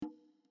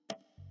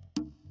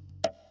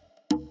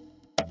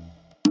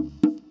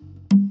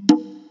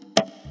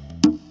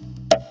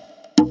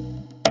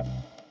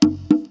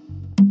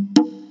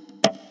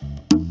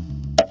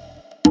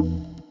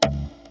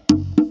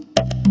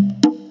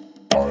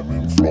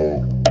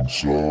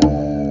Slow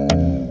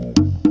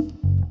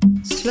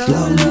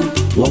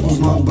loop, wobbles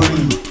my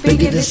brain.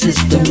 Bigger the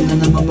system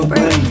than I'm on my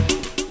brain.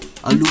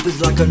 A loop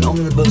is like an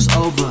omnibus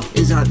over.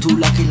 Is that too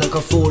lucky like a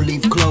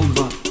four-leaf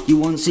clover? You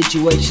want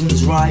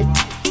situations right,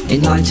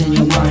 enlighten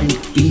your mind,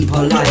 be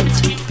polite.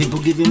 People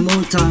give you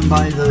more time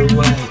by the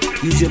way.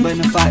 Use your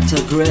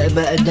benefactor, create a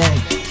better day.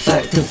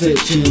 Fact to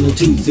fiction, a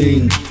two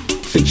thing.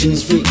 Fiction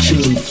is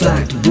fiction,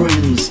 fact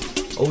brains.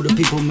 Older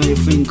people may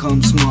think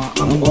I'm smart,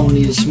 I'm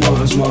only as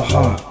smart as my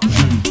heart.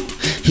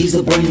 He's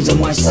the brains of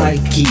my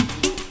psyche.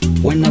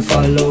 When I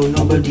follow,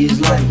 nobody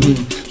is like me.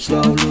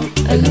 Slow loop,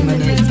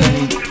 eliminate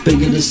pain.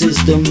 Bigger the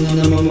system than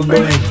I'm on my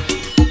brain.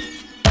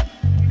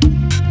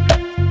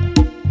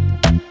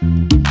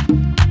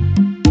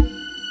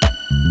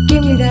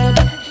 Give me that,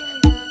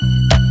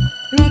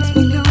 makes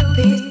me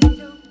loopy.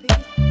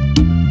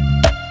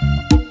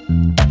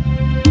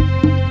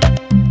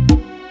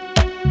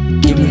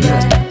 Give me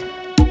that,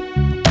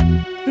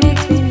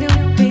 makes me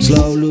loopy.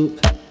 Slow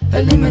loop,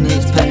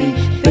 eliminates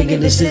pain. Bigger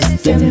the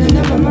system than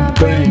I'm on my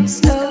brain.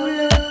 Slow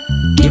loop,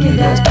 Give me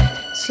that.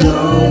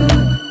 Slow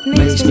loop,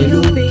 makes me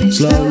loopy.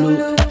 Slow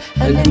loop,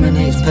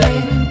 eliminates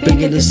pain.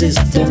 Bigger the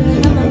system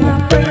than I'm on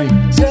my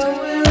brain. slow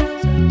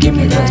loop, Give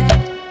me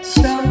that.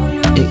 slow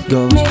loop, It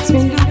goes makes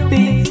me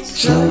loopy.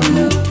 slow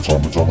loop.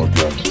 Time and time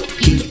again.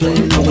 Keeps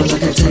playing over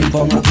like a tape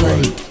on my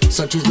plate.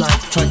 Such is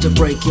life, try to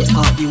break it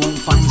up. You won't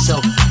find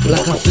yourself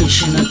like a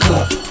fish in a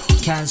cup.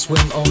 Can't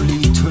swim,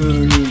 only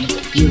turning.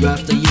 Year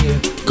after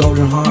year,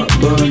 golden heart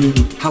burning.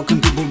 How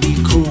can people be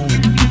cruel?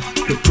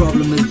 The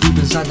problem is deep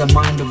inside the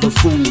mind of the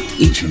fool.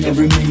 Each and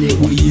every minute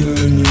we're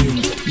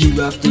yearning.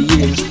 Year after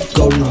year,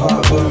 golden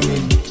heart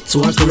burning.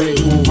 So I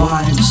create more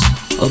vibes.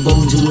 A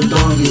bone to a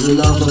dog is the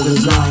love of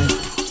his life.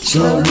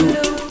 Slow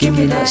loop, give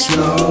me that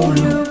slow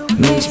loop.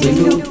 Makes me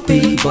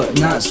loopy, but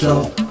not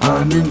slow.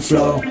 I'm in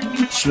flow,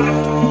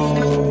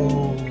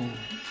 slow.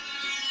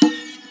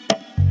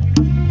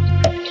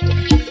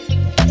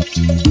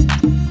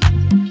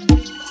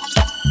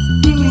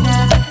 Give me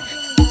that,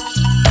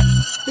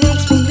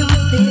 makes me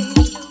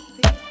loopy.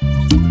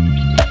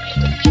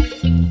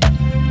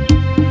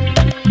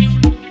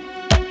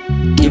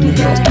 Give me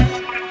that.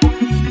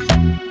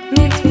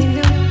 Makes me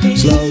loopy.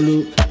 Slow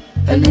loop,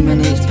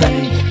 eliminates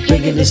pain.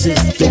 Bigger the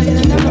system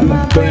than I'm on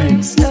my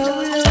brain.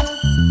 Slow loop,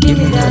 Give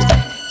me that.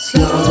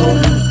 Slow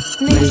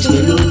loop, makes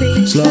me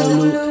loopy. Slow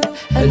loop,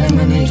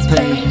 eliminates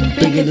pain.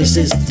 Bigger the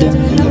system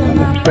than I'm on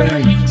my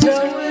brain.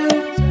 slow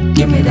loop,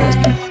 Give me that.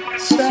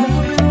 slow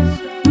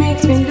loop,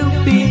 makes me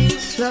loopy.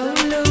 Slow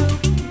loop.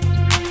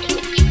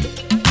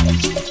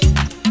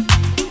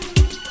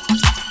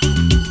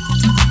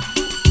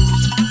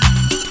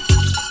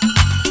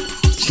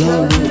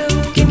 Slow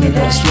loop, give me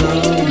that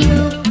slow